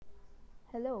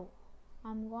Hello,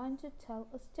 I'm going to tell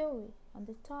a story on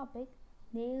the topic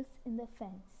Nails in the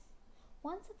Fence.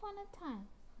 Once upon a time,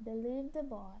 there lived a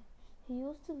boy. He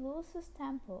used to lose his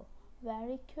temper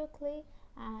very quickly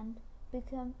and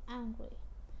become angry.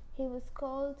 He was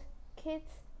called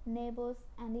kids, neighbors,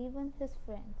 and even his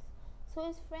friends. So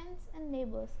his friends and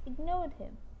neighbors ignored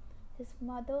him. His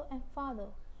mother and father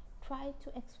tried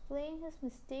to explain his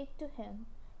mistake to him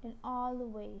in all the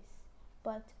ways,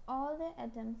 but all their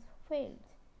attempts failed.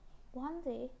 One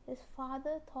day his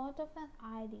father thought of an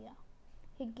idea.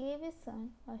 He gave his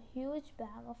son a huge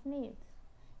bag of nails.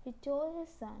 He told his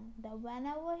son that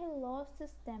whenever he lost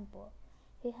his temper,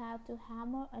 he had to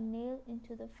hammer a nail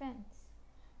into the fence.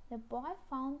 The boy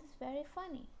found this very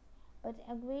funny, but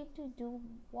agreed to do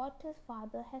what his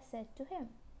father had said to him.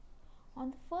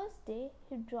 On the first day,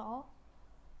 he drew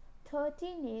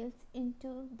 30 nails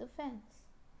into the fence.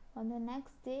 On the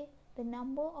next day, the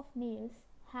number of nails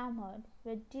hammered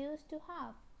reduced to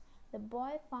half. The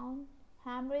boy found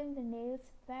hammering the nails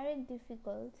very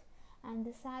difficult and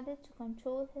decided to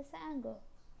control his anger.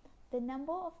 The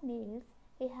number of nails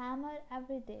he hammered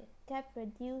every day kept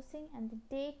reducing, and the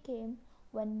day came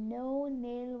when no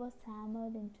nail was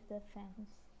hammered into the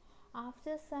fence.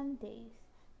 After some days,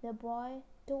 the boy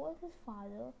told his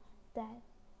father that,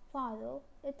 "Father,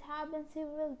 it has been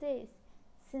several days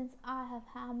since I have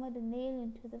hammered a nail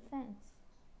into the fence."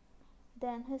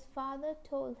 Then his father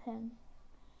told him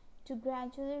to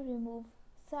gradually remove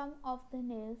some of the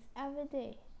nails every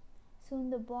day.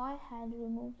 Soon the boy had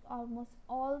removed almost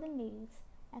all the nails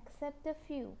except a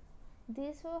few.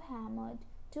 These were hammered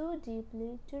too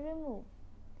deeply to remove.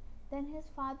 Then his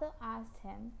father asked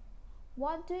him,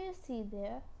 "What do you see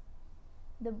there?"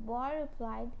 The boy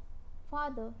replied,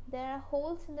 "Father, there are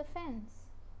holes in the fence."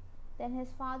 Then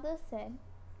his father said,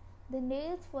 "The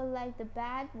nails were like the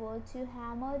bad words you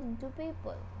hammered into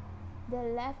people. They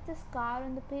left a scar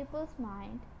on the people's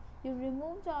mind. You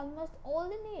removed almost all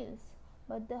the nails,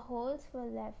 but the holes were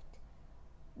left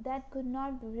that could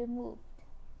not be removed.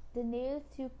 The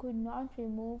nails you could not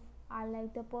remove are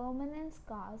like the permanent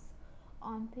scars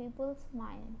on people's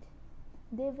mind.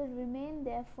 They will remain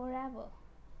there forever."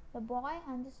 The boy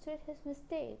understood his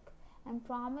mistake and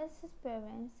promised his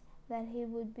parents that he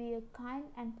would be a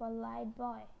kind and polite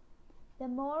boy. The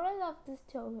moral of the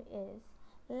story is,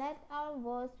 let our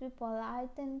words be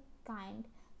polite and kind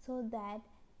so that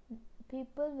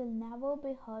people will never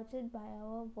be hurted by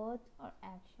our words or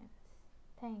actions.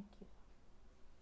 Thank you.